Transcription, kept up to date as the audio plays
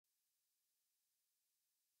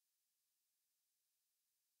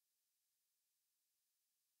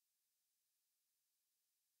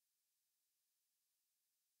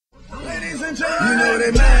You know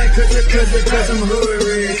they mad cause I'm hood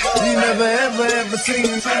rich. You never ever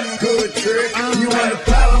seen good trick. You want a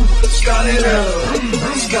problem? Start it up.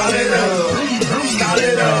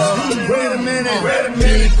 Wait a minute.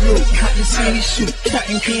 Big loop, cotton candy shoot,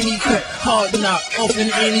 cotton candy cook, hard knock, off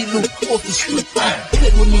in any loop, off the street.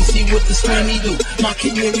 Play with me, see what the screamy do. My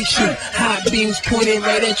canary shoot, hot beams pointed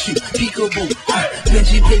right at you. Peekaboo,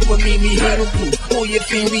 Benji paper made me head of blue. All your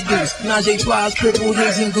fan reduced. Najee twice, purple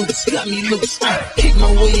haze and goose. Got me loose. Kick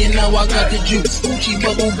my way and now I got the juice. Gucci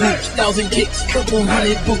bubble boots, 1,000 kicks, couple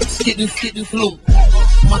hundred boots, getting flu.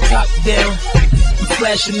 My top down, I'm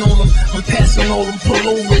flashing on them, I'm passing all them, pull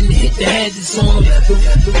over and hit the hazards on them.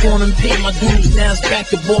 The phone and pay my dues, now it's back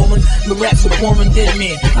to ballin'. The raps are pouring, dead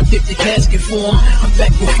man, I dip the casket for them. I'm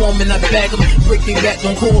back performing, I bag them, break their back,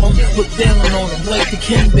 don't call them. Look down on them, like the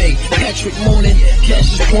Kenbay, Patrick Morning.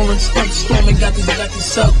 Cash is pouring, stunt storming, got this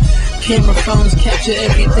up. Camera phones capture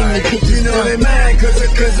everything the pictures. You know they mad cause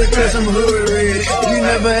I'm hood rich. You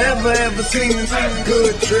never ever seen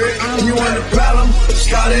good trick. You want a problem?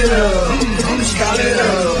 Start it up.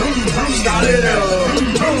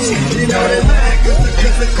 You know they mad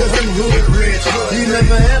cause I'm hood rich. You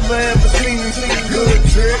never ever seen good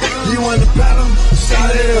trick. You want a problem?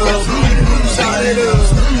 Start it up.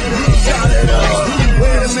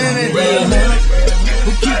 Wait a minute.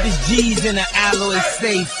 We keep his G's in the alloy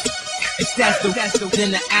safe. It's that's the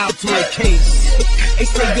in the Altoid case. They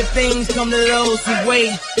say good things come to those who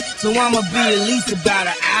wait, so I'ma be at least about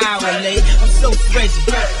an hour late. I'm so fresh,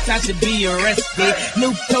 I should be arrested.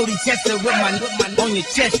 New Cody Chester with my on your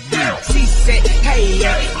chest, dude. She said, hey,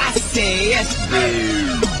 I said yes,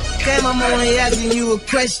 dude. Damn, I'm only asking you a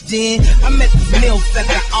question. I met this MILF at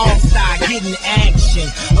the All-Star getting action.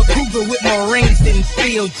 A cougar with more rings than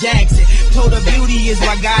Phil Jackson. Told her beauty is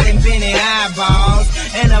why God invented eyeballs,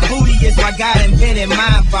 and her booty is why God invented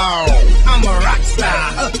my ball. I'm a rock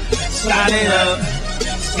star. Start it up.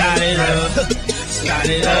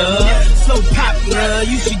 So popular,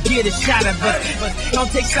 you should get a shot of us. But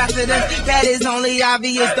don't take shots at us, that is only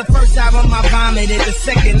obvious. The first album I vomited, the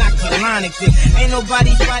second I colonic it. Ain't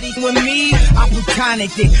nobody fighting with me, I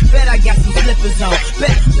plutonic it. Bet I got some slippers on,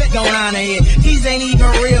 bet don't honor it. These ain't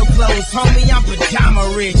even real clothes, homie, I'm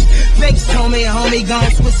pajama rich. Bex told me, homie,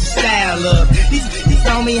 gon' switch the style up. These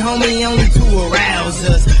homie, only to arouse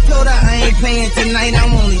us. Told her I ain't playing tonight,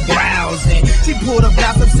 I'm only browsing. She pulled a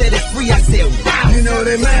blouse up, said it's free, I said wow. You know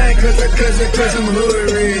they mad cause I'm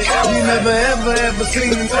hood rich. You never ever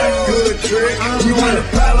seen good trick. You want a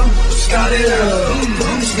problem? Start it up.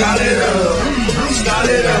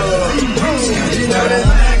 You know they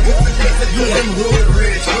mad cause I'm hood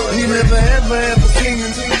rich. You never ever seen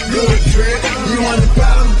good trick. You want a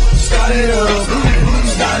problem? Start it up.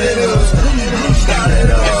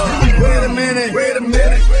 Wait a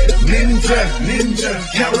minute. Ninja,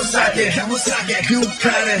 Kawasaki,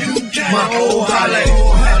 Ducati, my old Harley.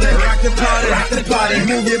 Rock the party,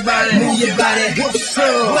 move your body.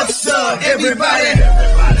 What's up, everybody?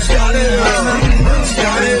 Start it up.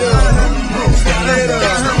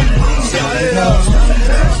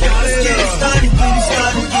 Get it started.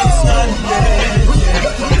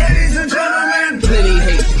 Ladies and gentlemen, Plenty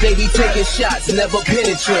hate, they be taking shots, never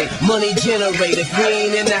penetrate. Money generate, if we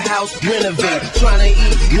ain't in the house, renovate. Tryna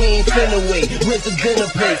eat, we ain't finna wait. Where's the dinner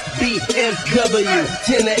place? BMW,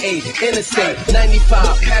 10 to 8, interstate,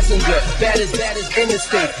 95 passenger, baddest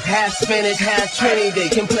interstate. Half Spanish, half Trinity,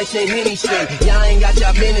 complexion Henny straight. Y'all ain't got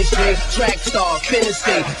y'all minute straight. Track star, finish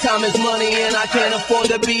state. Time is money and I can't afford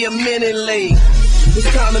to be a minute late. It's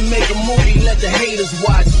time to make a movie, let the haters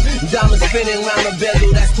watch. Diamonds spinning round the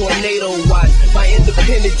bezel, that's tornado watch. My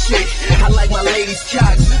independent chick, I like my lady's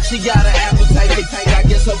cocks. She got an appetite for tank, I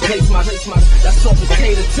guess her place my that's all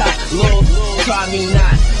potato top. Lord, try me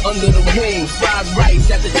not. Under the wing, fried rice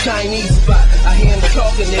at the Chinese spot. I hear him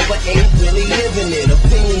talking it, but ain't really living it.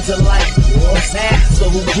 Opinions alike, what's that? So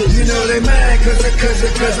who gives you know they mad cause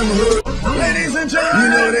I'm hood. Ladies and gentlemen, you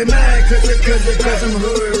know they mad cause I'm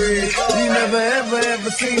hood rich. You never ever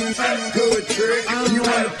seen good trick. You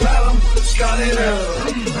want a problem? Start it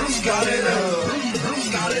up.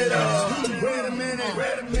 Wait a minute.